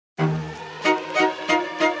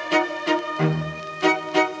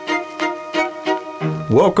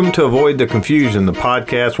Welcome to Avoid the Confusion, the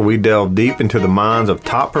podcast where we delve deep into the minds of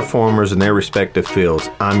top performers in their respective fields.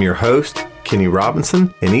 I'm your host, Kenny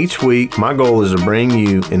Robinson, and each week my goal is to bring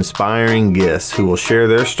you inspiring guests who will share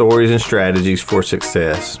their stories and strategies for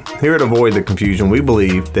success. Here at Avoid the Confusion, we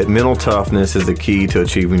believe that mental toughness is the key to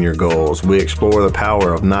achieving your goals. We explore the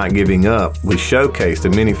power of not giving up. We showcase the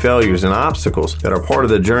many failures and obstacles that are part of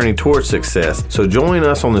the journey towards success. So join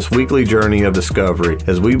us on this weekly journey of discovery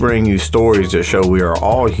as we bring you stories that show we are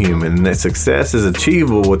all human and that success is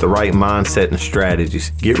achievable with the right mindset and strategies.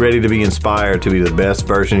 Get ready to be inspired to be the best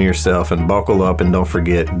version of yourself and buckle up, and don't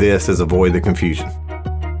forget, this is Avoid the Confusion.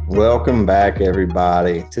 Welcome back,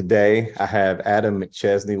 everybody. Today, I have Adam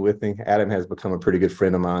McChesney with me. Adam has become a pretty good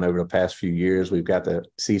friend of mine over the past few years. We've got to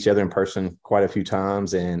see each other in person quite a few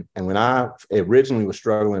times. And when I originally was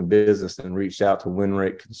struggling in business and reached out to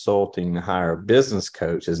Winrate Consulting to hire a business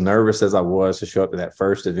coach, as nervous as I was to show up to that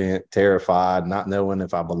first event, terrified, not knowing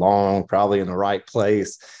if I belonged, probably in the right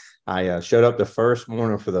place, I showed up the first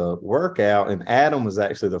morning for the workout, and Adam was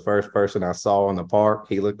actually the first person I saw in the park.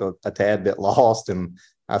 He looked a tad bit lost, and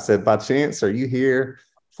I said, by chance, are you here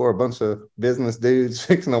for a bunch of business dudes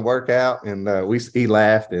fixing to work out? And he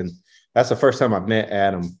laughed, and that's the first time I've met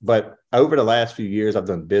Adam. But over the last few years, I've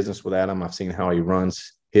done business with Adam. I've seen how he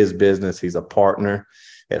runs his business. He's a partner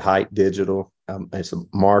at Hite Digital. It's a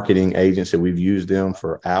marketing agency. We've used them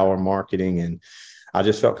for our marketing, and I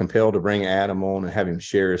just felt compelled to bring Adam on and have him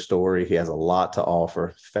share his story. He has a lot to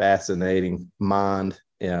offer, fascinating mind.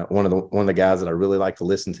 One of the guys that I really like to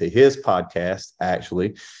listen to his podcast,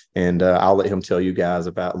 actually, and I'll let him tell you guys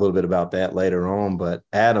a little bit about that later on. But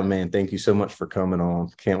Adam, man, thank you so much for coming on.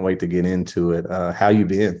 Can't wait to get into it. How you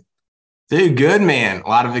been? Dude, good, man. A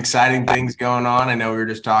lot of exciting things going on. I know we were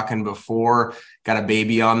just talking before, got a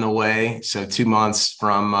baby on the way. So 2 months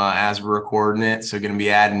from as we're recording it. So going to be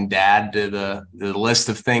adding dad to the list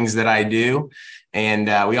of things that I do. And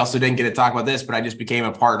we also didn't get to talk about this, but I just became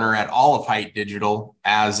a partner at all of Hite Digital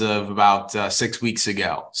as of about 6 weeks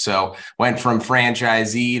ago. So went from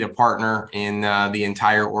franchisee to partner in the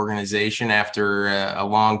entire organization after a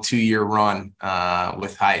long 2-year run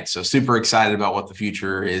with Hite. So super excited about what the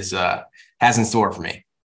future has in store for me.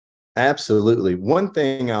 Absolutely. One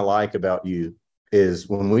thing I like about you is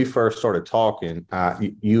when we first started talking,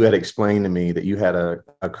 you had explained to me that you had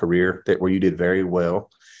a career where you did very well,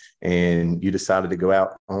 and you decided to go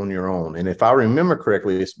out on your own. And if I remember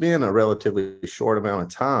correctly, it's been a relatively short amount of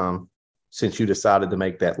time since you decided to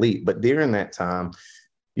make that leap. But during that time,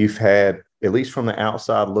 you've had, at least from the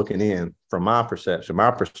outside looking in, from my perception,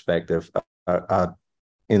 my perspective, a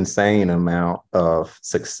insane amount of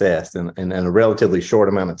success in a relatively short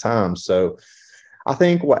amount of time. So I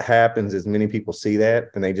think what happens is many people see that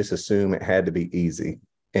and they just assume it had to be easy.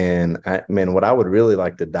 And what I would really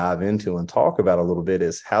like to dive into and talk about a little bit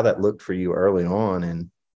is how that looked for you early on, and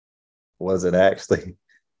was it actually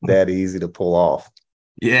that easy to pull off?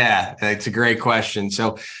 Yeah, that's a great question.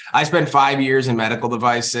 So I spent 5 years in medical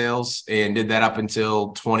device sales and did that up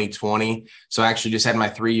until 2020. So I actually just had my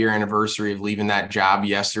 3-year anniversary of leaving that job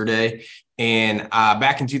yesterday. And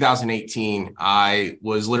back in 2018, I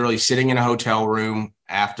was literally sitting in a hotel room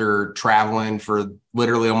after traveling for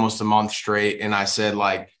literally almost a month straight. And I said,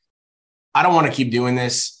 I don't want to keep doing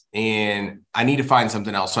this and I need to find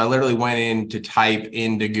something else. So I literally went in to type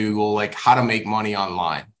into Google, how to make money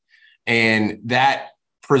online. And that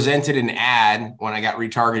presented an ad when I got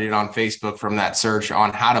retargeted on Facebook from that search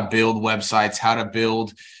on how to build websites, how to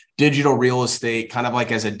build digital real estate, kind of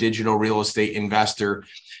like as a digital real estate investor.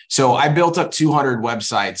 So I built up 200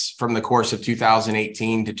 websites from the course of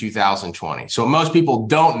 2018 to 2020. So what most people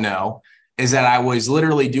don't know is that I was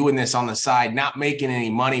literally doing this on the side, not making any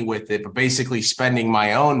money with it, but basically spending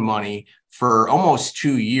my own money for almost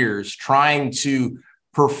 2 years trying to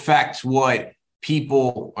perfect what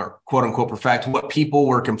people, or quote unquote, perfect what people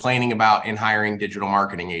were complaining about in hiring digital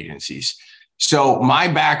marketing agencies. So my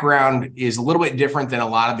background is a little bit different than a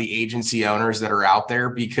lot of the agency owners that are out there,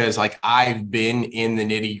 because I've been in the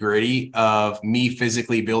nitty gritty of me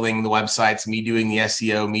physically building the websites, me doing the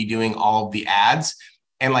SEO, me doing all of the ads,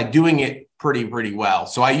 and doing it pretty well.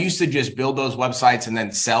 So I used to just build those websites and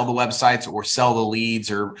then sell the websites or sell the leads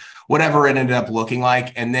or whatever it ended up looking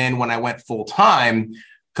like. And then when I went full time,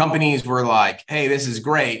 companies were like, hey, this is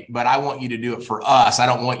great, but I want you to do it for us. I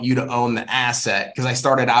don't want you to own the asset, because I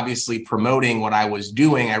started obviously promoting what I was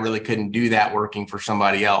doing. I really couldn't do that working for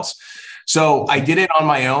somebody else. So I did it on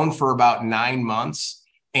my own for about 9 months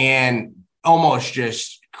and almost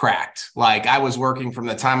just cracked. Like, I was working from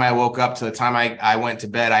the time I woke up to the time I went to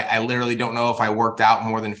bed. I literally don't know if I worked out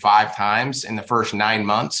more than 5 times in the first 9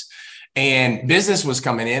 months. And business was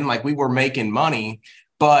coming in, like we were making money,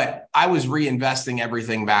 but I was reinvesting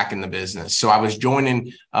everything back in the business. So I was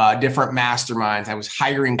joining different masterminds. I was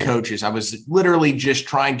hiring coaches. I was literally just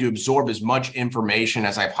trying to absorb as much information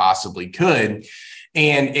as I possibly could.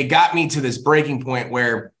 And it got me to this breaking point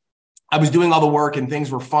where I was doing all the work and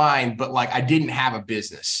things were fine, but like I didn't have a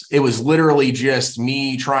business. It was literally just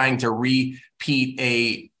me trying to repeat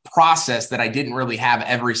a process that I didn't really have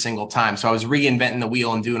every single time. So I was reinventing the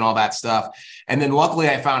wheel and doing all that stuff. And then luckily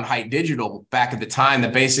I found Hite Digital back at the time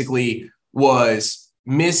that basically was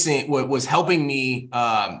helping me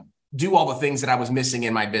do all the things that I was missing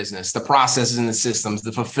in my business, the processes and the systems,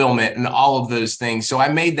 the fulfillment and all of those things. So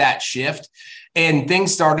I made that shift and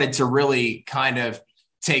things started to really kind of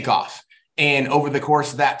take off. And over the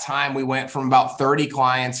course of that time, we went from about 30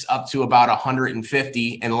 clients up to about 150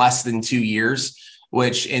 in less than 2 years,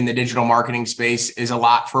 which in the digital marketing space is a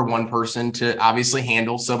lot for one person to obviously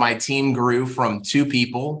handle. So my team grew from 2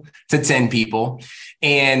 people to 10 people.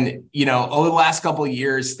 And, over the last couple of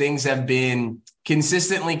years, things have been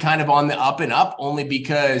consistently kind of on the up and up, only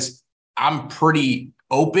because I'm pretty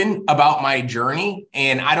open about my journey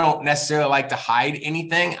and I don't necessarily like to hide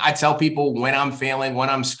anything. I tell people when I'm failing, when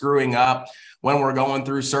I'm screwing up, when we're going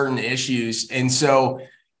through certain issues. And so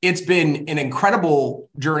it's been an incredible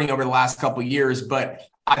journey over the last couple of years. But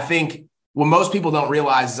I think what most people don't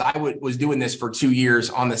realize is I was doing this for 2 years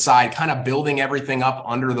on the side, kind of building everything up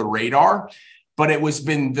under the radar. But it was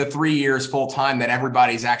been the 3 years full time that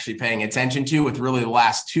everybody's actually paying attention to, with really the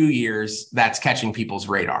last 2 years that's catching people's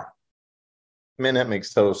radar. Man, that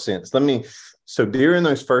makes total sense. So during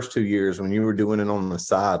those first 2 years when you were doing it on the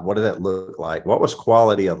side, what did that look like? What was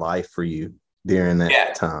quality of life for you during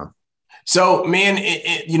that time? So, man,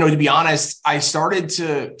 to be honest, I started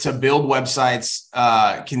to build websites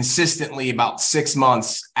consistently about 6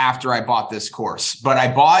 months after I bought this course. But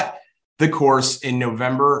I bought the course in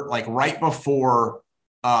November, like right before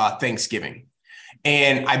Thanksgiving.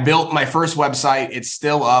 And I built my first website. It's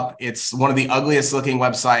still up. It's one of the ugliest looking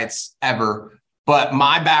websites ever. But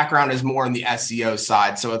my background is more in the SEO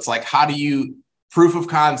side. So it's like, how do you proof of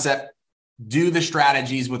concept, do the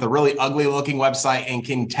strategies with a really ugly looking website and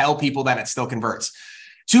can tell people that it still converts?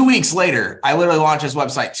 2 weeks later, I literally launched this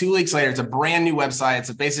website. 2 weeks later, it's a brand new website.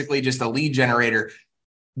 It's basically just a lead generator.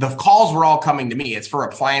 The calls were all coming to me. It's for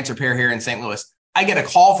appliance repair here in St. Louis. I get a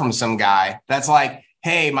call from some guy that's like,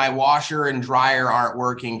 hey, my washer and dryer aren't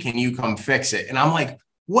working. Can you come fix it? And I'm like,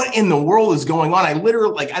 what in the world is going on? I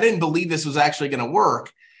literally, I didn't believe this was actually going to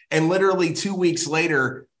work. And literally 2 weeks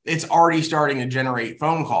later, it's already starting to generate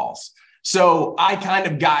phone calls. So I kind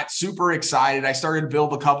of got super excited. I started to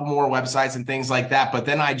build a couple more websites and things like that. But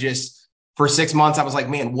then for 6 months, I was like,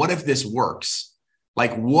 man, what if this works?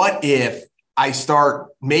 Like, what if I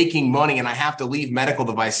start making money and I have to leave medical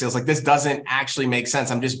device sales? Like, this doesn't actually make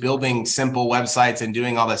sense. I'm just building simple websites and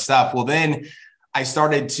doing all this stuff. Well, then I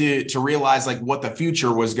started to realize like what the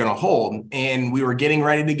future was going to hold. And we were getting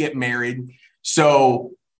ready to get married.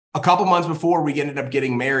 So a couple months before we ended up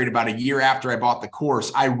getting married, about a year after I bought the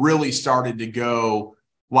course, I really started to go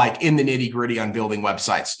like in the nitty gritty on building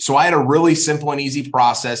websites. So I had a really simple and easy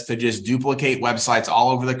process to just duplicate websites all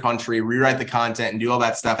over the country, rewrite the content and do all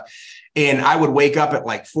that stuff. And I would wake up at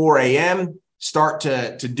like 4 a.m., start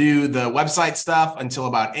to do the website stuff until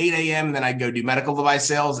about 8 a.m. Then I'd go do medical device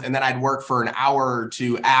sales. And then I'd work for an hour or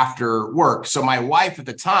two after work. So my wife at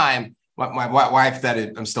the time, my wife that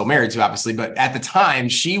I'm still married to, obviously, but at the time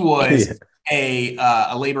she was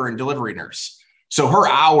a labor and delivery nurse. So her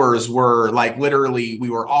hours were like, literally,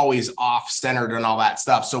 we were always off centered and all that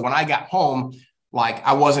stuff. So when I got home, like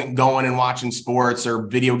I wasn't going and watching sports or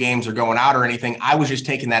video games or going out or anything. I was just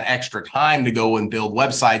taking that extra time to go and build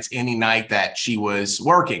websites any night that she was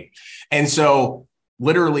working. And so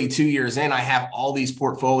literally 2 years in, I have all these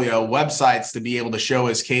portfolio websites to be able to show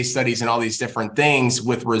as case studies and all these different things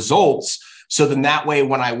with results. So then that way,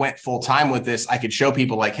 when I went full time with this, I could show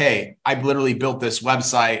people like, hey, I literally built this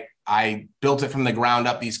website. I built it from the ground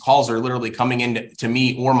up. These calls are literally coming in to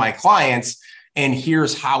me or my clients. And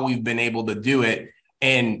here's how we've been able to do it.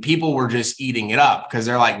 And people were just eating it up because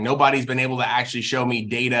they're like, nobody's been able to actually show me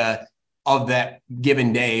data of that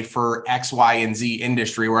given day for X, Y, and Z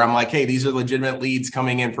industry, where I'm like, hey, these are legitimate leads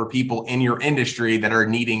coming in for people in your industry that are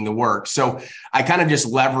needing the work. So I kind of just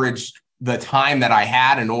leveraged the time that I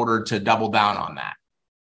had in order to double down on that.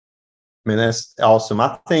 Man, that's awesome.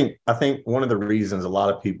 I think one of the reasons a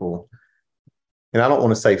lot of people, and I don't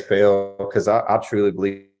want to say fail because I truly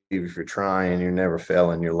believe if you're trying, you're never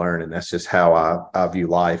failing, you're learning. That's just how I view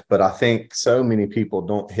life. But I think so many people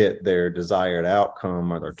don't hit their desired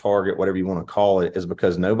outcome or their target, whatever you want to call it, is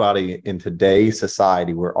because nobody in today's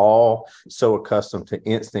society, we're all so accustomed to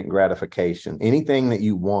instant gratification. Anything that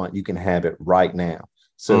you want, you can have it right now.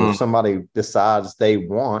 So if somebody decides they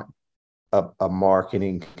want a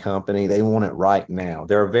marketing company, they want it right now.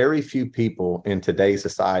 There are very few people in today's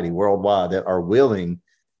society worldwide that are willing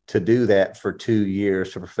to do that for 2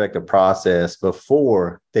 years to perfect a process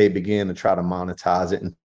before they begin to try to monetize it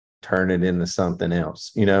and turn it into something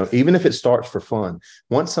else. You know, even if it starts for fun,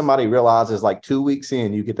 once somebody realizes, like 2 weeks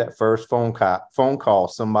in, you get that first phone call,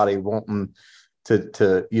 somebody wanting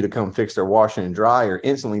to come fix their washer and dryer.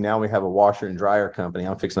 Instantly, now we have a washer and dryer company.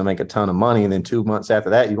 I'm fixing to make a ton of money. And then 2 months after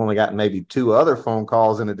that, you've only got maybe 2 other phone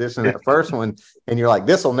calls in addition to that first one. And you're like,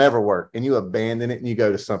 this will never work. And you abandon it and you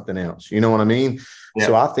go to something else. You know what I mean? Yeah.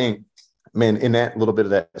 So I think, man, in that little bit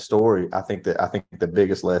of that story, I think the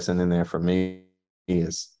biggest lesson in there for me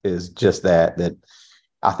is just that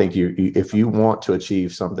I think if you want to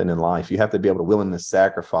achieve something in life, you have to be able to willing to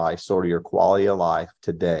sacrifice sort of your quality of life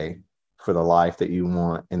today for the life that you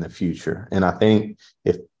want in the future. And I think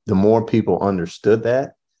if the more people understood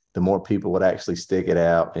that, the more people would actually stick it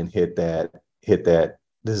out and hit that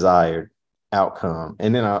desired outcome.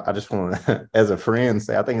 And then I just want to, as a friend,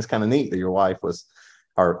 say, I think it's kind of neat that your wife was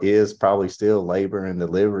or is probably still labor and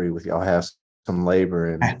delivery with y'all have some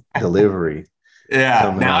labor and delivery.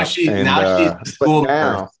 Yeah. Now she's a school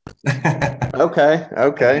now.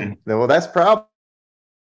 Okay. Well, that's probably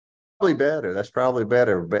better. That's probably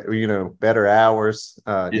better. But, you know, better hours.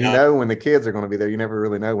 You know, when the kids are going to be there, you never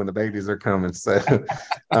really know when the babies are coming. So,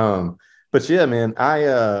 but yeah, man,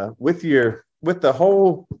 with the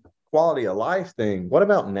whole quality of life thing, what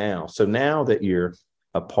about now? So now that you're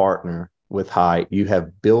a partner with Hite, you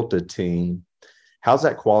have built a team. How's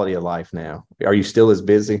that quality of life now? Are you still as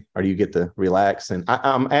busy, or do you get to relax? And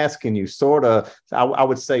I'm asking you sort of, I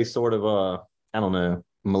would say sort of, I don't know,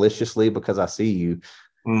 maliciously, because I see you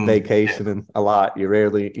vacationing a lot. You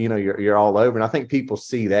rarely, you know, you're all over. And I think people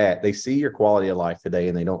see that. They see your quality of life today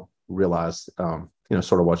and they don't realize, you know,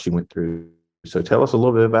 sort of what you went through. So tell us a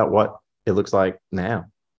little bit about what it looks like now.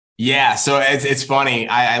 Yeah. So it's funny.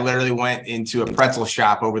 I literally went into a pretzel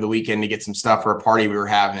shop over the weekend to get some stuff for a party we were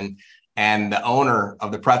having. And the owner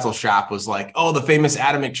of the pretzel shop was like, oh, the famous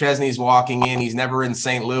Adam McChesney's walking in. He's never in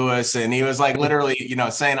St. Louis. And he was like, literally, you know,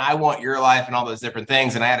 saying, I want your life and all those different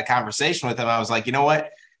things. And I had a conversation with him. I was like, you know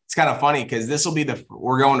what? It's kind of funny because this will be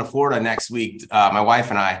we're going to Florida next week, my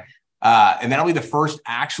wife and I. And that'll be the first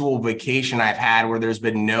actual vacation I've had where there's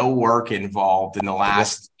been no work involved in the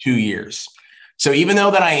last 2 years. So even though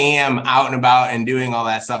that I am out and about and doing all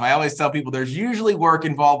that stuff, I always tell people there's usually work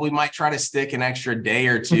involved. We might try to stick an extra day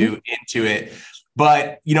or two into it.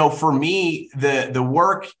 But, you know, for me, the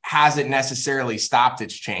work hasn't necessarily stopped.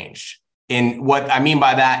 It's changed. And what I mean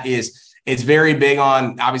by that is it's very big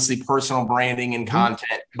on obviously personal branding and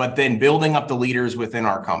content, but then building up the leaders within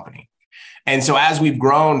our company. And so as we've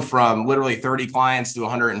grown from literally 30 clients to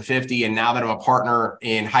 150, and now that I'm a partner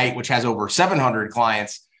in Hite, which has over 700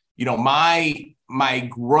 clients, you know, my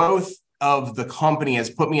growth of the company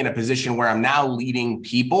has put me in a position where I'm now leading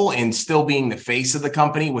people and still being the face of the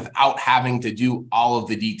company without having to do all of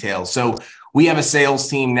the details. So we have a sales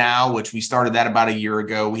team now, which we started that about a year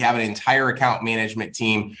ago. We have an entire account management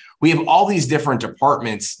team. We have all these different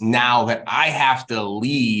departments now that I have to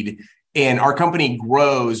lead. And our company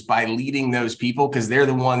grows by leading those people because they're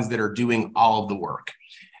the ones that are doing all of the work.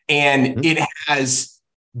 And it has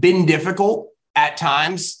been difficult at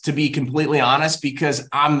times, to be completely honest, because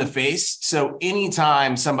I'm the face. So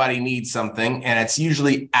anytime somebody needs something, and it's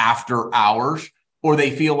usually after hours, or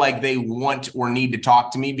they feel like they want or need to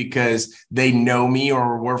talk to me because they know me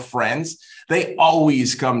or we're friends, they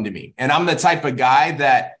always come to me. And I'm the type of guy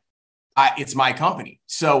that it's my company.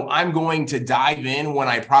 So I'm going to dive in when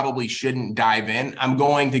I probably shouldn't dive in. I'm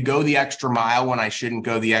going to go the extra mile when I shouldn't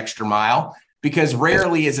go the extra mile, because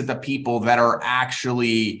rarely is it the people that are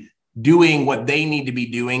actually doing what they need to be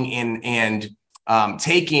doing and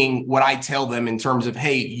taking what I tell them in terms of,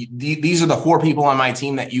 hey, these are the 4 people on my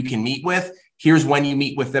team that you can meet with. Here's when you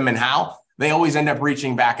meet with them and how. They always end up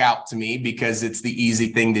reaching back out to me because it's the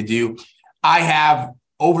easy thing to do. I have,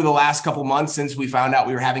 over the last couple months since we found out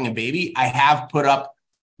we were having a baby, I have put up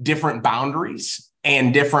different boundaries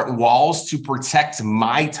and different walls to protect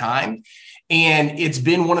my time. And it's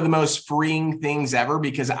been one of the most freeing things ever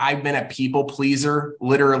because I've been a people pleaser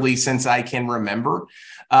literally since I can remember.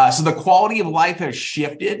 So the quality of life has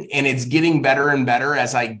shifted and it's getting better and better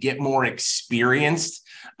as I get more experienced.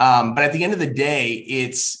 But at the end of the day,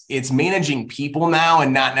 it's managing people now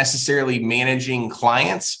and not necessarily managing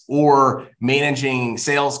clients or managing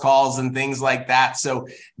sales calls and things like that. So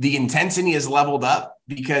the intensity is leveled up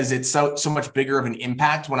because it's so much bigger of an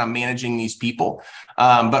impact when I'm managing these people.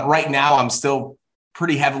 But right now I'm still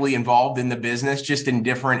pretty heavily involved in the business, just in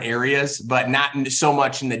different areas, but not so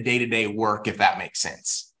much in the day-to-day work, if that makes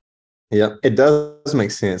sense. Yeah, it does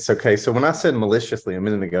make sense. Okay. So when I said maliciously a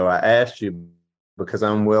minute ago, I asked you because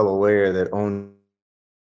I'm well aware that on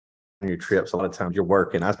your trips, a lot of times you're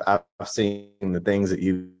working. I've seen the things that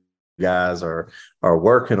you guys are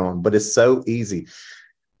working on, but it's so easy.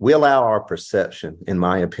 We allow our perception, in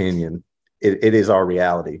my opinion, it is our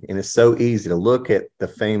reality. And it's so easy to look at the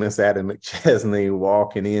famous Adam McChesney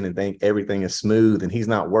walking in and think everything is smooth and he's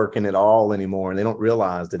not working at all anymore. And they don't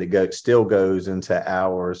realize that it still goes into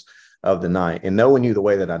hours of the night. And knowing you the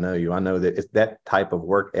way that I know you, I know that that type of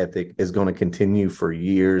work ethic is going to continue for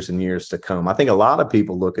years and years to come. I think a lot of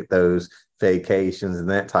people look at those vacations and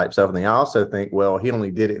that type of stuff. And they also think, well, he only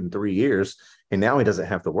did it in 3 years. And now he doesn't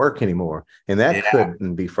have to work anymore. And that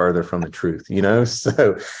couldn't be further from the truth, you know?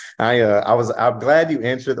 So I'm glad you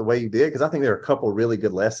answered the way you did, because I think there are a couple of really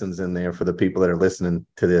good lessons in there for the people that are listening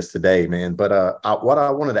to this today, man. But what I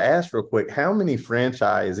wanted to ask real quick, how many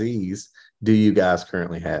franchisees do you guys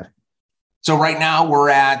currently have? So right now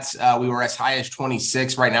we were as high as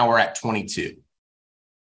 26. Right now we're at 22.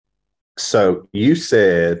 So you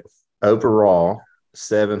said overall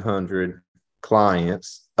 700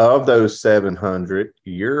 clients. Of those 700,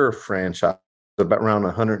 your franchise, about around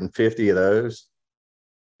 150 of those,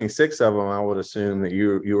 6 of them, I would assume that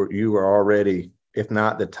you were already, if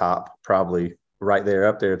not the top, probably right there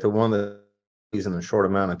up there to one of these in a short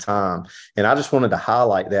amount of time. And I just wanted to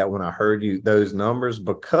highlight that when I heard those numbers,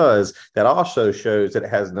 because that also shows that it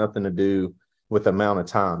has nothing to do with the amount of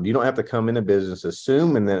time. You don't have to come into business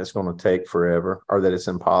assuming that it's going to take forever or that it's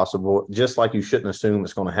impossible, just like you shouldn't assume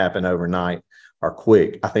it's going to happen overnight or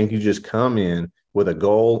quick. I think you just come in with a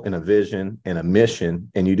goal and a vision and a mission,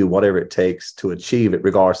 and you do whatever it takes to achieve it,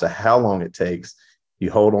 regardless of how long it takes. You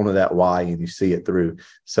hold on to that why and you see it through.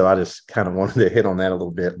 So I just kind of wanted to hit on that a little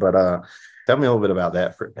bit, but tell me a little bit about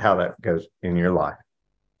that, for how that goes in your life.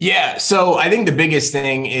 Yeah. So I think the biggest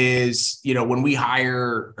thing is, when we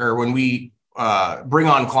hire or when we bring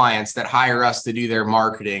on clients that hire us to do their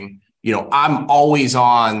marketing, I'm always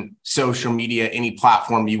on social media, any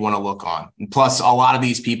platform you want to look on. And plus, a lot of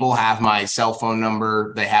these people have my cell phone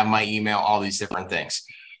number. They have my email, all these different things.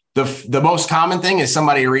 The most common thing is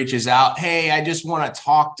somebody reaches out. Hey, I just want to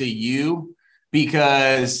talk to you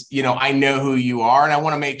because, I know who you are and I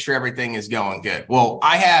want to make sure everything is going good. Well,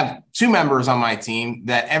 I have 2 members on my team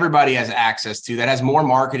that everybody has access to that has more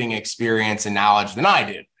marketing experience and knowledge than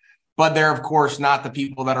I do. But they're, of course, not the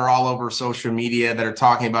people that are all over social media that are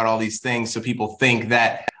talking about all these things. So people think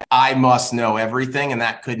that I must know everything, and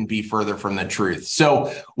that couldn't be further from the truth.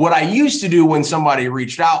 So what I used to do when somebody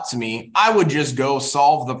reached out to me, I would just go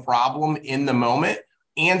solve the problem in the moment,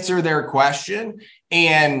 answer their question,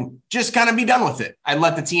 and just kind of be done with it. I'd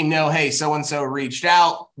let the team know, hey, so-and-so reached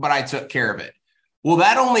out, but I took care of it. Well,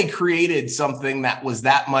 that only created something that was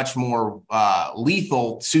that much more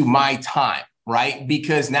lethal to my time. Right?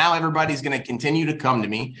 Because now everybody's going to continue to come to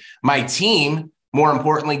me. My team, more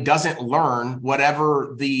importantly, doesn't learn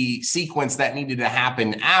whatever the sequence that needed to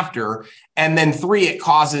happen after. And then 3, it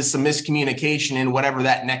causes some miscommunication in whatever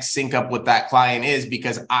that next sync up with that client is,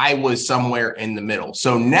 because I was somewhere in the middle.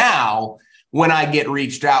 So now when I get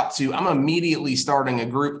reached out to, I'm immediately starting a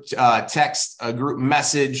group text, a group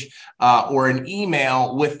message, or an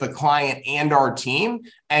email with the client and our team,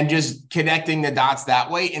 and just connecting the dots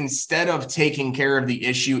that way instead of taking care of the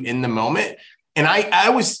issue in the moment. And I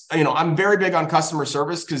was, I'm very big on customer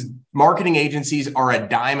service because marketing agencies are a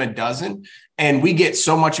dime a dozen. And we get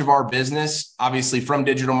so much of our business, obviously, from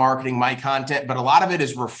digital marketing, my content, but a lot of it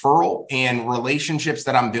is referral and relationships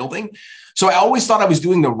that I'm building. So I always thought I was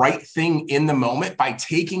doing the right thing in the moment by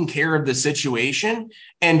taking care of the situation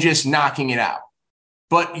and just knocking it out.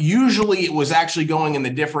 But usually it was actually going in the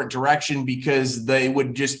different direction because they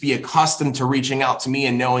would just be accustomed to reaching out to me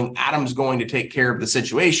and knowing Adam's going to take care of the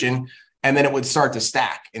situation. And then it would start to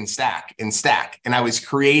stack and stack and stack. And I was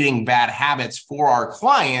creating bad habits for our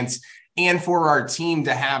clients and for our team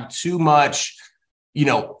to have too much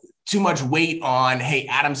weight on, hey,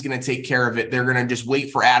 Adam's going to take care of it. They're going to just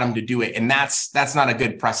wait for Adam to do it. And that's not a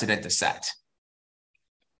good precedent to set.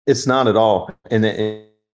 It's not at all.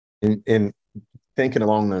 And thinking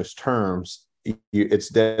along those terms, it's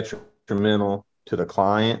detrimental to the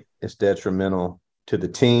client. It's detrimental to the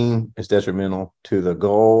team. It's detrimental to the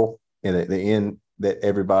goal and at the end that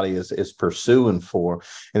everybody is pursuing for.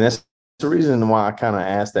 And that's the reason why I kind of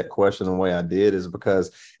asked that question the way I did, is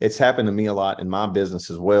because it's happened to me a lot in my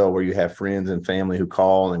business as well, where you have friends and family who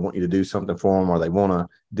call and want you to do something for them, or they want a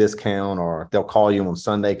discount, or they'll call you on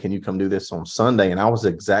Sunday. Can you come do this on Sunday? And I was the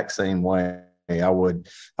exact same way. I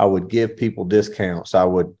would give people discounts. I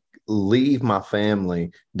would leave my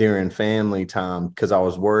family during family time because I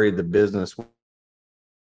was worried the business,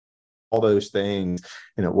 all those things.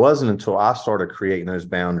 And it wasn't until I started creating those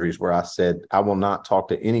boundaries where I said, I will not talk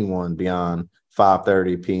to anyone beyond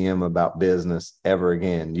 5:30 p.m. about business ever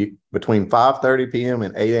again. Between 5:30 p.m.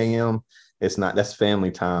 and 8 a.m., that's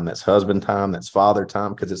family time, that's husband time, that's father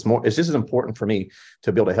time, because it's just as important for me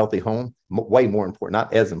to build a healthy home, way more important,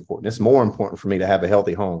 not as important. It's more important for me to have a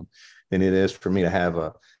healthy home than it is for me to have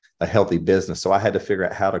a healthy business. So I had to figure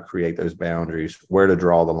out how to create those boundaries, where to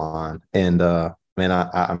draw the line. And man,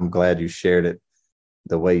 I'm glad you shared it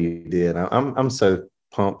the way you did. I'm so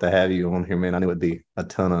pumped to have you on here, man. I knew it'd be a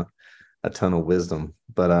ton of wisdom,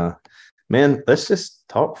 but man, let's just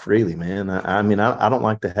talk freely, man. I mean, I don't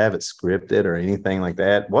like to have it scripted or anything like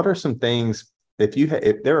that. What are some things,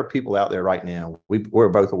 if there are people out there right now, we're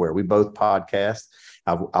both aware, we both podcast.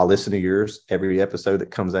 I'll listen to yours every episode that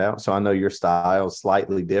comes out. So I know your style is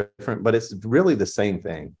slightly different, but it's really the same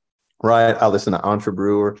thing, right? I listen to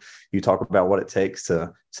Entrepreneur. You talk about what it takes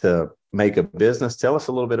to make a business. Tell us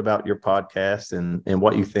a little bit about your podcast and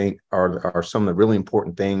what you think are some of the really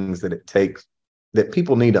important things that it takes, that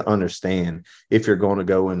people need to understand if you're going to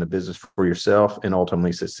go into business for yourself and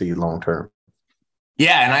ultimately succeed long term.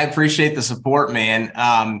 Yeah, and I appreciate the support,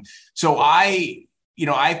 man. So I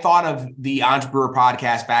thought of the Entrepreneur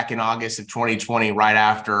podcast back in August of 2020, right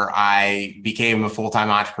after I became a full-time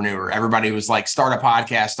entrepreneur. Everybody was like, start a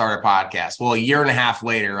podcast. Well, a year and a half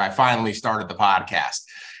later, I finally started the podcast.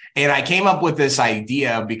 And I came up with this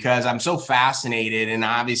idea because I'm so fascinated. And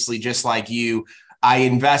obviously, just like you, I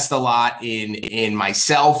invest a lot in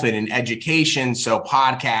myself and in education. So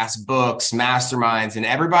podcasts, books, masterminds, and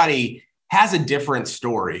everybody has a different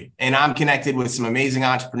story. And I'm connected with some amazing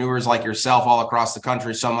entrepreneurs like yourself all across the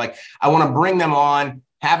country. So I'm like, I want to bring them on,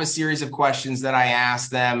 have a series of questions that I ask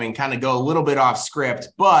them and kind of go a little bit off script.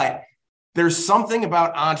 But there's something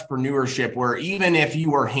about entrepreneurship where even if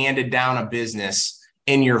you were handed down a business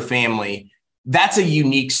in your family, that's a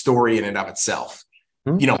unique story in and of itself.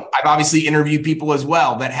 You know, I've obviously interviewed people as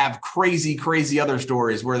well that have crazy, crazy other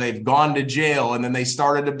stories where they've gone to jail and then they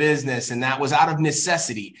started a business and that was out of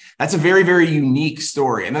necessity. That's a very, very unique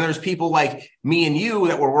story. And then there's people like me and you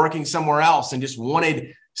that were working somewhere else and just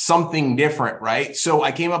wanted something different, right? So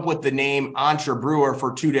I came up with the name Entrepreneur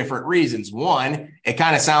for two different reasons. One, it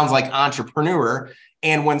kind of sounds like entrepreneur.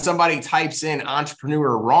 And when somebody types in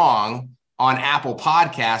entrepreneur wrong on Apple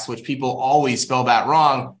Podcasts, which people always spell that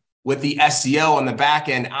wrong, with the SEO on the back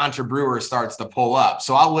end, Entrepreneur starts to pull up.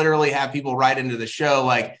 So I'll literally have people write into the show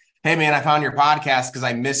like, hey man, I found your podcast because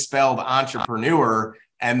I misspelled entrepreneur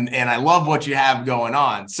and I love what you have going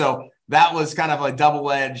on. So that was kind of a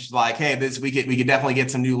double-edged, like, hey, we could definitely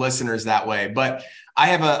get some new listeners that way. But I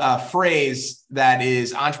have a phrase that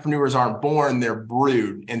is entrepreneurs aren't born, they're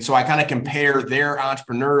brewed. And so I kind of compare their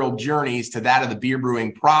entrepreneurial journeys to that of the beer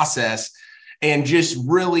brewing process and just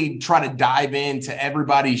really try to dive into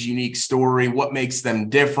everybody's unique story, what makes them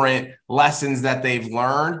different, lessons that they've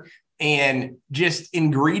learned, and just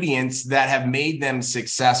ingredients that have made them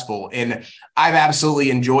successful. And I've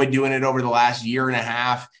absolutely enjoyed doing it over the last year and a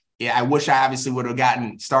half. Yeah, I wish I obviously would have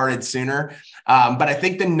gotten started sooner. But I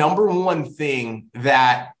think the number one thing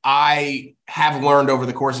that I have learned over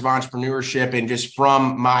the course of entrepreneurship and just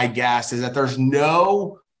from my guests is that there's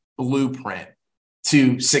no blueprint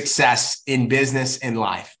to success in business and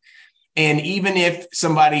life. And even if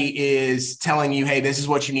somebody is telling you, hey, this is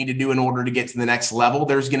what you need to do in order to get to the next level,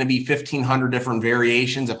 there's going to be 1,500 different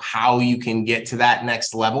variations of how you can get to that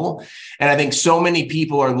next level. And I think so many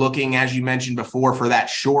people are looking, as you mentioned before, for that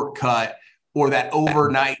shortcut or that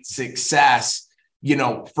overnight success. You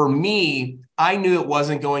know, for me, I knew it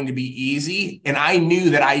wasn't going to be easy. And I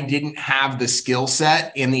knew that I didn't have the skill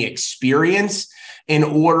set and the experience in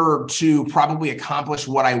order to probably accomplish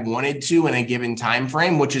what I wanted to in a given time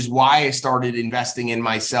frame, which is why I started investing in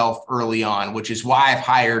myself early on, which is why I've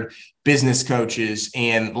hired business coaches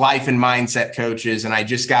and life and mindset coaches. And I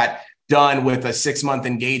just got done with a 6-month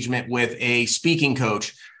engagement with a speaking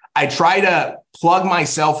coach. I try to plug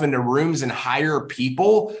myself into rooms and hire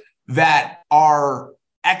people that are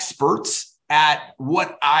experts at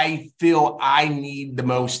what I feel I need the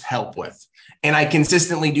most help with. And I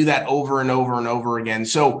consistently do that over and over and over again.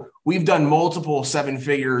 So we've done multiple 7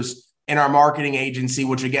 figures in our marketing agency,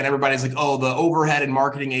 which again, everybody's like, oh, the overhead in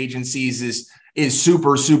marketing agencies is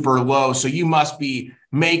super, super low. So you must be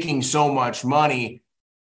making so much money.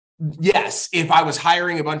 Yes, if I was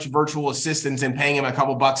hiring a bunch of virtual assistants and paying them a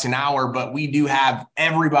couple bucks an hour, but we do have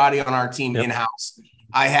everybody on our team in-house.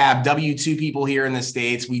 I have W-2 people here in the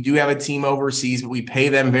States. We do have a team overseas, but we pay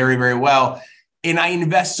them very, very well. And I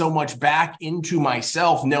invest so much back into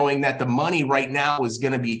myself, knowing that the money right now is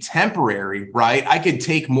going to be temporary, right? I could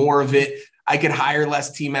take more of it. I could hire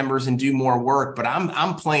less team members and do more work, but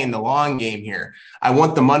I'm playing the long game here. I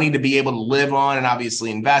want the money to be able to live on and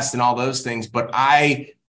obviously invest in all those things, but I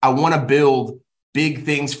want to build big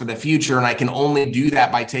things for the future. And I can only do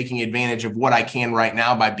that by taking advantage of what I can right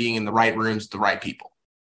now by being in the right rooms with the right people.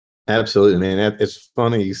 Absolutely, man. It's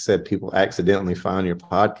funny you said people accidentally find your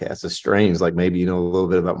podcast. It's strange, like maybe you know a little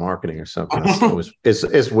bit about marketing or something.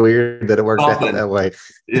 It's weird that it worked out that way.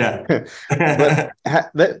 Yeah.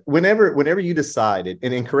 But whenever you decided,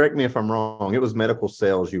 and correct me if I'm wrong, it was medical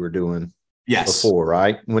sales you were doing before,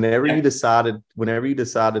 right? Whenever you decided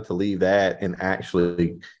to leave that and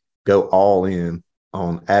actually go all in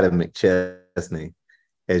on Adam McChesney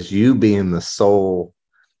as you being the sole,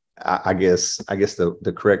 I guess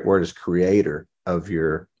the correct word is creator of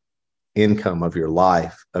your income, of your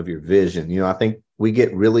life, of your vision. You know, I think we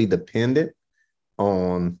get really dependent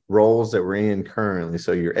on roles that we're in currently.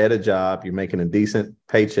 So you're at a job, you're making a decent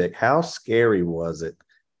paycheck. How scary was it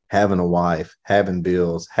having a wife, having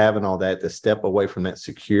bills, having all that, to step away from that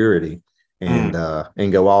security and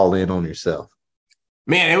go all in on yourself?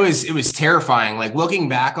 Man, it was terrifying. Like looking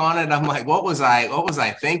back on it, I'm like, what was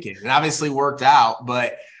I thinking? And obviously worked out,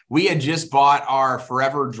 but we had just bought our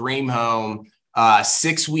forever dream home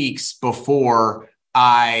 6 weeks before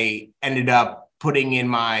I ended up putting in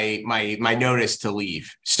my notice to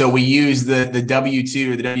leave. So we used the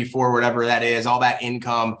W-2 or the W-4, whatever that is, all that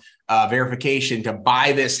income verification to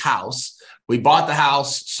buy this house. We bought the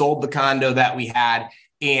house, sold the condo that we had,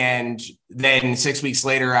 and then 6 weeks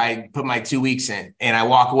later, I put my 2 weeks in, and I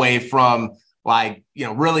walk away from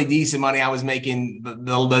really decent money. I was making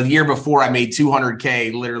the year before, I made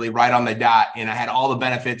 $200K literally right on the dot. And I had all the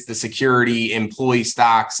benefits, the security, employee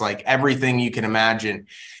stocks, like everything you can imagine.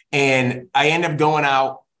 And I end up going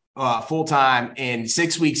out full time, and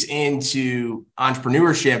 6 weeks into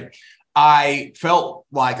entrepreneurship, I felt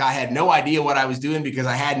like I had no idea what I was doing because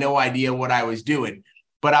I had no idea what I was doing.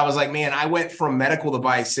 But I was like, man, I went from medical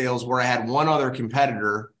device sales where I had one other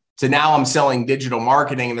competitor to now I'm selling digital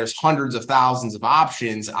marketing and there's hundreds of thousands of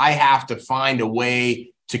options. I have to find a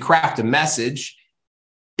way to craft a message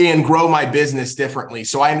and grow my business differently.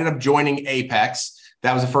 So I ended up joining Apex.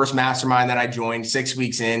 That was the first mastermind that I joined 6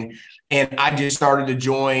 weeks in. And I just started to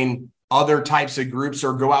join other types of groups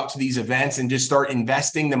or go out to these events and just start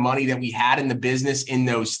investing the money that we had in the business in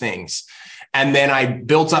those things. And then I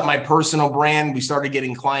built up my personal brand. We started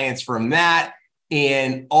getting clients from that.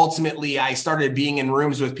 And ultimately, I started being in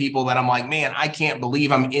rooms with people that I'm like, man, I can't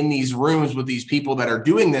believe I'm in these rooms with these people that are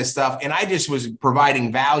doing this stuff. And I just was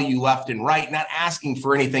providing value left and right, not asking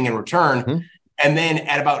for anything in return. Mm-hmm. And then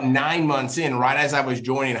at about 9 months in, right as I was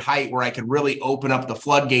joining Hite, where I could really open up the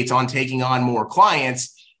floodgates on taking on more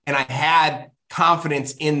clients, and I had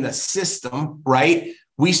confidence in the system, right?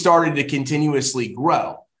 We started to continuously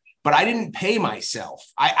grow. But I didn't pay myself.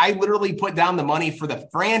 I literally put down the money for the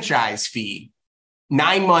franchise fee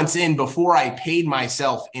 9 months in before I paid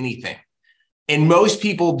myself anything. And most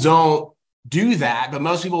people don't do that, but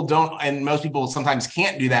most people don't. And most people sometimes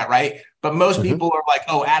can't do that, right? But most people are like,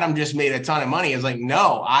 oh, Adam just made a ton of money. It's like,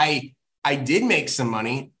 no, I did make some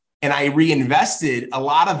money, and I reinvested a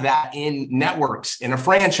lot of that in networks, in a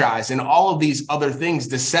franchise, and all of these other things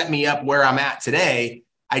to set me up where I'm at today.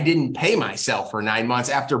 I didn't pay myself for 9 months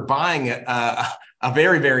after buying a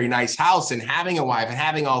very, very nice house and having a wife and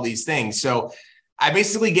having all these things. So I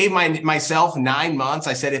basically gave myself 9 months.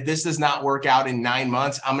 I said, if this does not work out in 9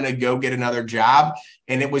 months, I'm going to go get another job.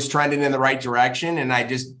 And it was trending in the right direction. And I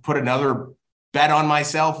just put another bet on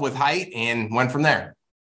myself with Hite and went from there.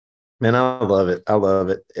 Man, I love it. I love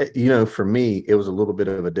it. You know, for me, it was a little bit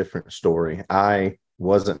of a different story. I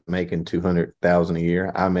wasn't making $200,000 a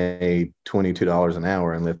year. I made $22 an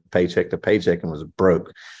hour and lived paycheck to paycheck and was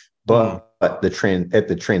broke. But at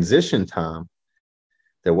the transition time,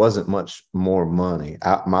 there wasn't much more money.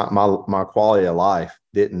 My quality of life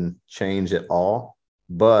didn't change at all,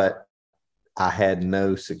 but I had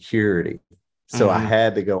no security. So I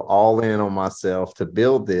had to go all in on myself to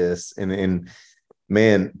build this. And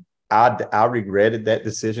man, I regretted that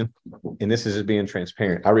decision. And this is just being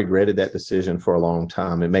transparent. I regretted that decision for a long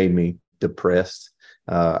time. It made me depressed.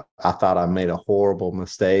 I thought I made a horrible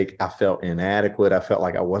mistake. I felt inadequate. I felt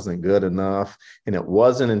like I wasn't good enough. And it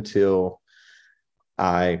wasn't until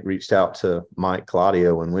I reached out to Mike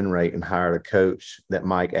Claudio and WinRate and hired a coach that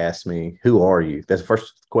Mike asked me, "Who are you?" That's the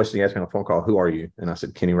first question he asked me on a phone call. "Who are you?" And I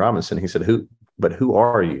said, "Kenny Robinson." He said, who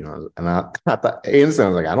are you?" And I thought instantly, I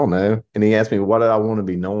was like, "I don't know." And he asked me, what did I want to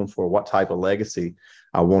be known for? What type of legacy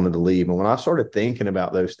I wanted to leave? And when I started thinking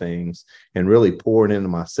about those things and really pouring into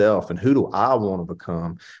myself and who do I want to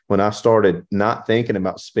become, when I started not thinking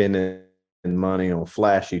about spending money on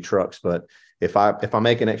flashy trucks, but if I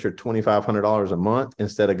make an extra $2,500 a month,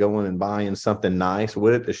 instead of going and buying something nice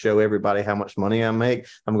with it to show everybody how much money I make,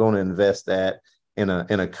 I'm going to invest that in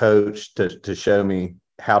a coach to show me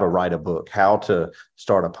how to write a book, how to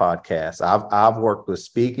start a podcast. I've worked with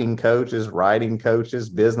speaking coaches, writing coaches,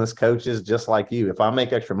 business coaches, just like you. If I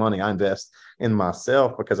make extra money, I invest in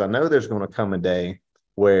myself because I know there's going to come a day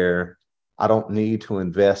where I don't need to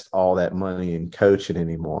invest all that money in coaching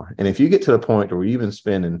anymore. And if you get to the point where you've been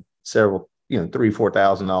spending several,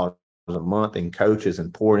 $3,000-4,000 a month in coaches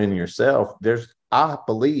and pouring into yourself, I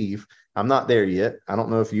believe, I'm not there yet. I don't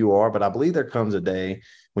know if you are, but I believe there comes a day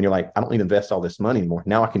when you're like, I don't need to invest all this money anymore.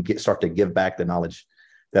 Now I can start to give back the knowledge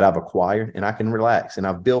that I've acquired, and I can relax. And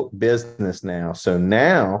I've built business now. So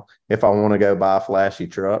now if I want to go buy flashy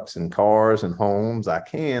trucks and cars and homes, I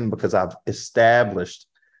can, because I've established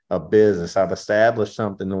a business. I've established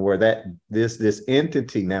something where this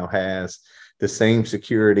entity now has the same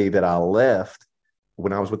security that I left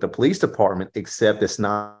when I was with the police department, except it's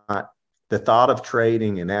not the thought of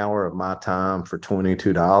trading an hour of my time for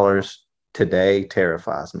 $22 today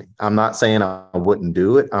terrifies me. I'm not saying I wouldn't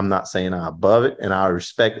do it. I'm not saying I'm above it. And I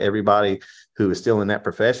respect everybody who is still in that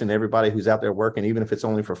profession, everybody who's out there working, even if it's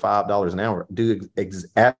only for $5 an hour. Do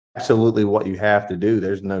absolutely what you have to do.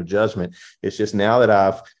 There's no judgment. It's just now that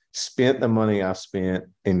I've spent the money I've spent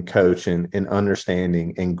in coaching and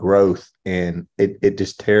understanding and growth, and it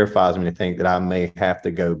just terrifies me to think that I may have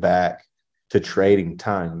to go back to trading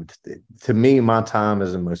time. To me, my time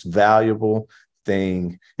is the most valuable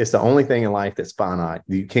thing. It's the only thing in life that's finite.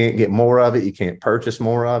 You can't get more of it. You can't purchase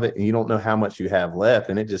more of it, and you don't know how much you have left.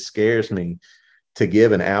 And it just scares me to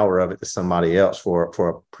give an hour of it to somebody else for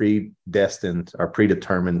a predestined or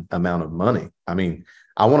predetermined amount of money. I mean,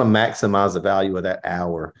 I want to maximize the value of that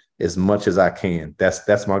hour as much as I can.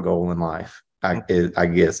 That's my goal in life, I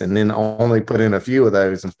guess. And then only put in a few of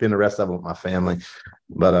those and spend the rest of them with my family.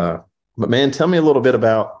 But man, tell me a little bit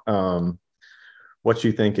about what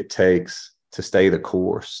you think it takes to stay the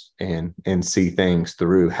course and see things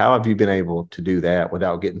through. How have you been able to do that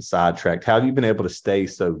without getting sidetracked? How have you been able to stay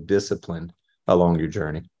so disciplined along your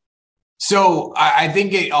journey? So I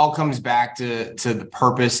think it all comes back to the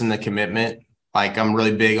purpose and the commitment. Like, I'm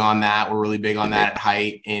really big on that. We're really big on that at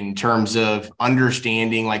Hite in terms of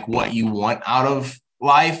understanding like what you want out of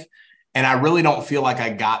life. And I really don't feel like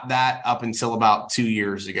I got that up until about 2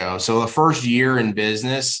 years ago. So the first year in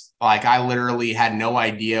business, like, I literally had no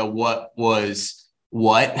idea what was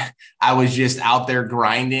what. I was just out there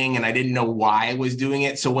grinding and I didn't know why I was doing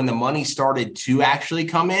it. So when the money started to actually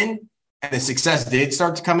come in and the success did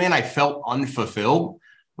start to come in, I felt unfulfilled.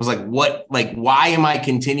 Was like, what, like, why am I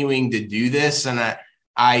continuing to do this? And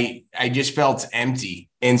I just felt empty.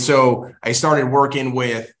 And so I started working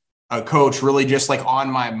with a coach, really just like on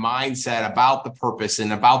my mindset about the purpose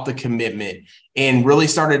and about the commitment, and really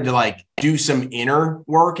started to like do some inner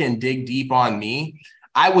work and dig deep on me.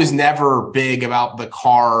 I was never big about the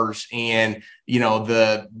cars and,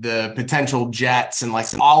 the potential jets and like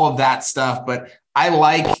all of that stuff, but I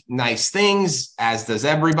like nice things, as does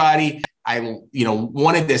everybody. I,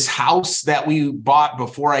 wanted this house that we bought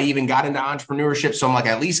before I even got into entrepreneurship. So I'm like,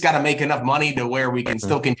 I at least got to make enough money to where we can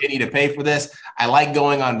still continue to pay for this. I like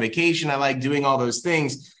going on vacation. I like doing all those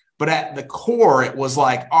things. But at the core, it was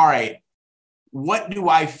like, all right, what do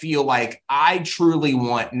I feel like I truly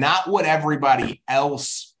want? Not what everybody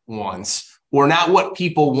else wants, or not what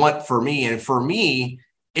people want for me. And for me,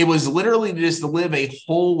 it was literally just to live a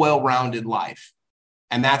whole, well-rounded life.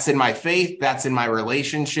 And that's in my faith, that's in my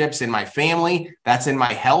relationships, in my family, that's in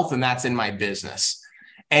my health, and that's in my business.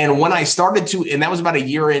 And when I started and that was about a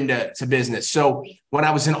year into business. So when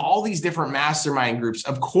I was in all these different mastermind groups,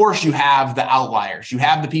 of course you have the outliers. You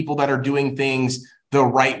have the people that are doing things the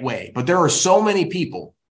right way. But there are so many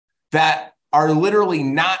people that are literally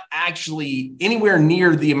not actually anywhere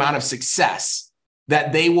near the amount of success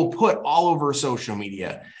that they will put all over social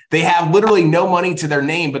media. They have literally no money to their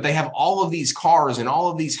name, but they have all of these cars and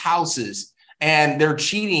all of these houses, and they're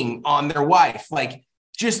cheating on their wife. Like,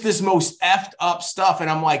 just this most effed up stuff. And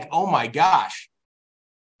I'm like, oh my gosh.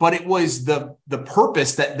 But it was the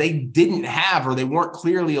purpose that they didn't have, or they weren't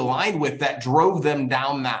clearly aligned with, that drove them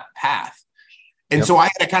down that path. And so I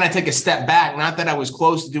had to kind of take a step back. Not that I was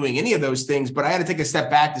close to doing any of those things, but I had to take a step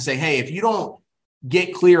back to say, hey, if you don't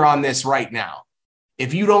get clear on this right now,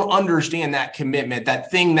 if you don't understand that commitment,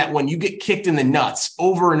 that thing that when you get kicked in the nuts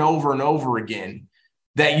over and over and over again,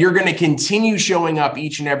 that you're going to continue showing up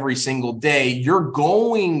each and every single day, you're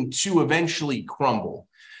going to eventually crumble.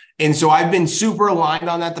 And so I've been super aligned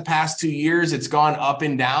on that the past 2 years. It's gone up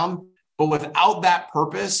and down, but without that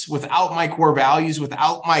purpose, without my core values,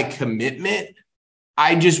 without my commitment,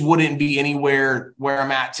 I just wouldn't be anywhere where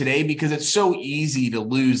I'm at today, because it's so easy to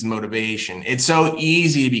lose motivation. It's so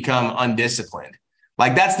easy to become undisciplined.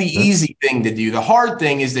 Like, that's the easy thing to do. The hard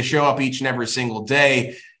thing is to show up each and every single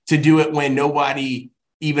day, to do it when nobody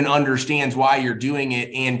even understands why you're doing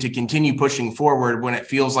it, and to continue pushing forward when it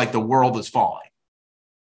feels like the world is falling.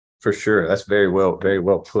 For sure. That's very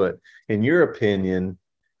well put. In your opinion,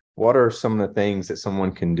 what are some of the things that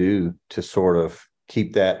someone can do to sort of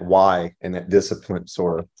keep that why and that discipline,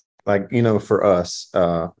 sort of like, for us,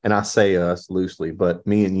 and I say us loosely, but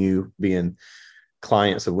me and you being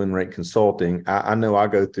clients of Win Rate Consulting, I know I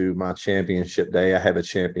go through my championship day. I have a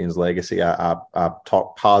champion's legacy. I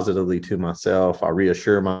talk positively to myself. I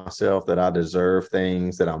reassure myself that I deserve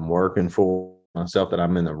things, that I'm working for myself, that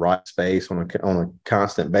I'm in the right space on a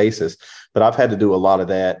constant basis. But I've had to do a lot of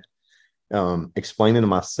that, explaining to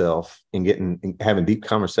myself and having deep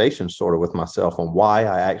conversations sort of with myself on why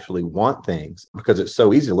I actually want things, because it's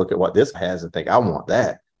so easy to look at what this has and think, I want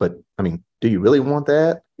that. But I mean, do you really want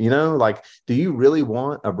that? Do you really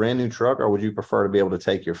want a brand new truck, or would you prefer to be able to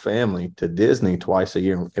take your family to Disney twice a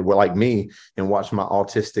year, like me, and watch my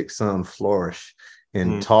autistic son flourish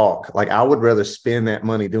and talk? Like, I would rather spend that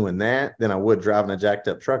money doing that than I would driving a jacked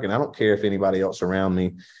up truck. And I don't care if anybody else around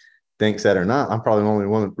me thinks that or not. I'm probably the only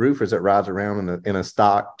one of the roofers that rides around in a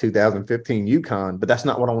stock 2015 Yukon, but that's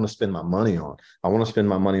not what I want to spend my money on. I want to spend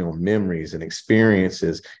my money on memories and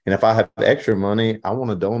experiences. And if I have extra money, I want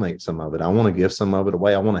to donate some of it. I want to give some of it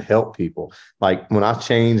away. I want to help people. Like, when I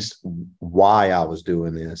changed why I was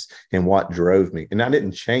doing this and what drove me, and I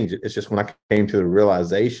didn't change it. It's just when I came to the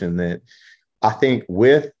realization that I think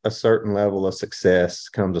with a certain level of success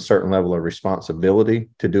comes a certain level of responsibility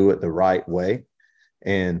to do it the right way.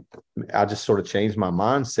 And I just sort of changed my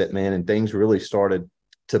mindset, man, and things really started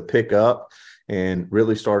to pick up and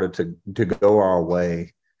really started to go our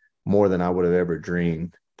way more than I would have ever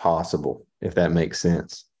dreamed possible, if that makes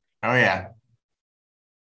sense. Oh yeah.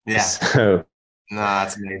 Yeah. So no,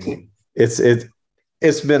 that's amazing.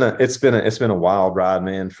 It's been a wild ride,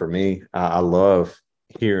 man, for me. I love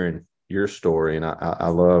hearing your story, and I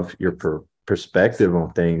love your perspective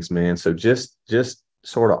on things, man. So just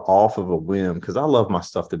sort of off of a whim, because I love my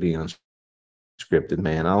stuff to be unscripted,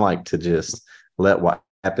 man. I like to just let what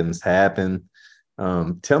happens happen.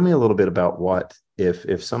 Tell me a little bit about what,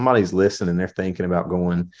 if somebody's listening, they're thinking about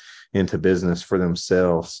going into business for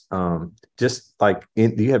themselves, just like,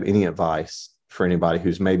 do you have any advice for anybody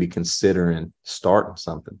who's maybe considering starting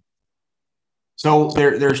something? So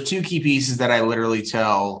there's two key pieces that I literally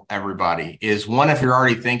tell everybody is, one, if you're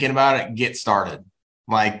already thinking about it, get started.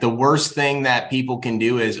 Like, the worst thing that people can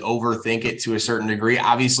do is overthink it to a certain degree.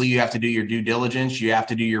 Obviously, you have to do your due diligence. You have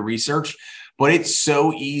to do your research, but it's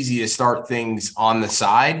so easy to start things on the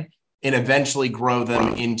side and eventually grow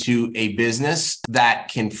them into a business that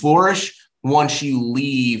can flourish once you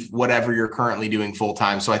leave whatever you're currently doing full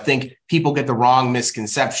time. So I think people get the wrong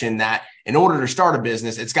misconception that in order to start a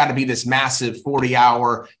business, it's got to be this massive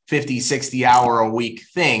 40-hour, 50, 60-hour a week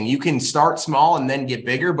thing. You can start small and then get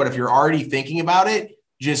bigger, but if you're already thinking about it,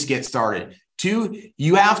 just get started. Two,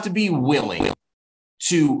 you have to be willing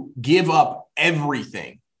to give up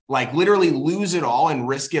everything, like literally lose it all and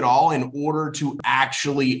risk it all in order to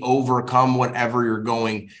actually overcome whatever you're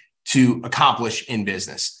going to accomplish in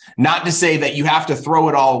business. Not to say that you have to throw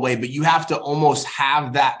it all away, but you have to almost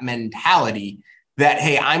have that mentality that,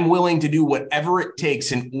 hey, I'm willing to do whatever it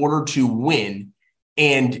takes in order to win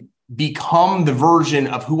and become the version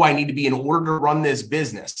of who I need to be in order to run this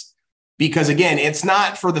business. Because again, it's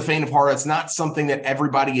not for the faint of heart. It's not something that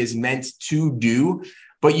everybody is meant to do,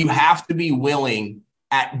 but you have to be willing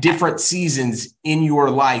at different seasons in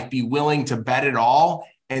your life, be willing to bet it all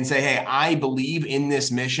and say, hey, I believe in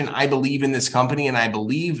this mission. I believe in this company, and I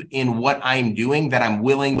believe in what I'm doing, that I'm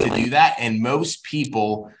willing to do that. And most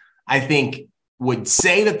people, I think, would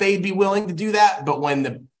say that they'd be willing to do that. But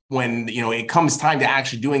when it comes time to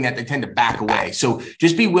actually doing that, they tend to back away. So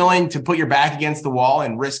just be willing to put your back against the wall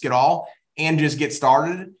and risk it all and just get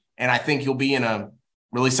started. And I think you'll be in a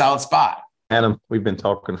really solid spot. Adam, we've been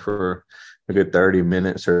talking for a good 30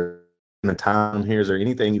 minutes or in the time here. Is there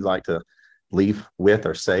anything you'd like to leave with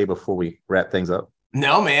or say before we wrap things up?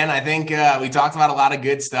 No, man, I think we talked about a lot of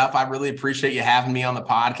good stuff. I really appreciate you having me on the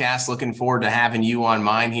podcast. Looking forward to having you on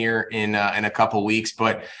mine here in a couple weeks.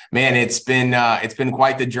 But man, it's been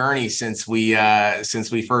quite the journey since we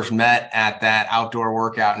first met at that outdoor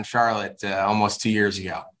workout in Charlotte almost 2 years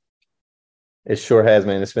ago. It sure has,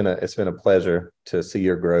 man. It's been a pleasure to see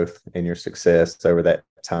your growth and your success over that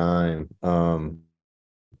time.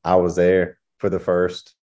 I was there for the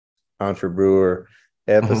first Entrepreneur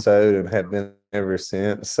episode and have been ever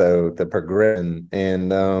since. So the progression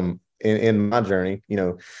and in my journey,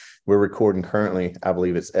 we're recording currently. I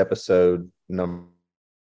believe it's episode number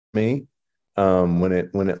me when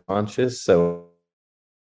it launches. So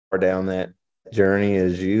far down that journey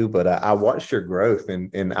as you, but I watched your growth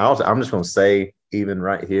and I'm just going to say, even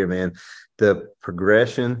right here, man, the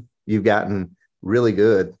progression, you've gotten really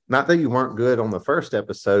good. Not that you weren't good on the first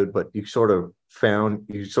episode, but you sort of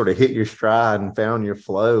hit your stride and found your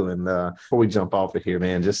flow. And before we jump off of here,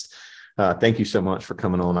 man, just thank you so much for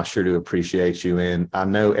coming on. I sure do appreciate you. And I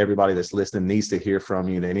know everybody that's listening needs to hear from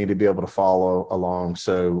you. They need to be able to follow along.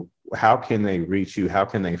 So how can they reach you? How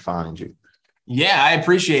can they find you? Yeah, I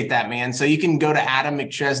appreciate that, man. So you can go to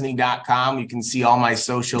AdamMcChesney.com. You can see all my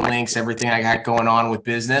social links, everything I got going on with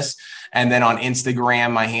business. And then on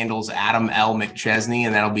Instagram, my handle's Adam L. McChesney,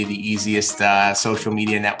 and that'll be the easiest social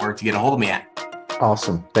media network to get a hold of me at.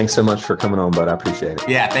 Awesome. Thanks so much for coming on, bud. I appreciate it.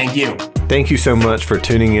 Yeah, thank you. Thank you so much for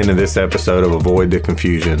tuning into this episode of Avoid the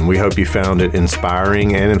Confusion. We hope you found it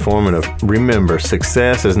inspiring and informative. Remember,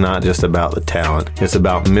 success is not just about the talent. It's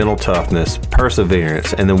about mental toughness,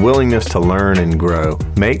 perseverance, and the willingness to learn and grow.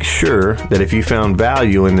 Make sure that if you found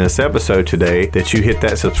value in this episode today, that you hit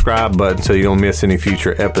that subscribe button so you don't miss any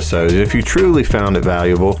future episodes. If you truly found it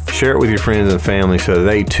valuable, share it with your friends and family so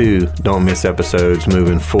they too don't miss episodes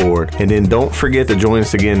moving forward. And then don't forget to join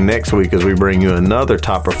us again next week as we bring you another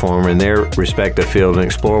top performer in their respective field and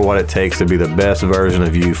explore what it takes to be the best version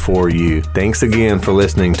of you for you. Thanks again for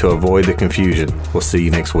listening to Avoid the Confusion. We'll see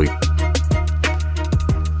you next week.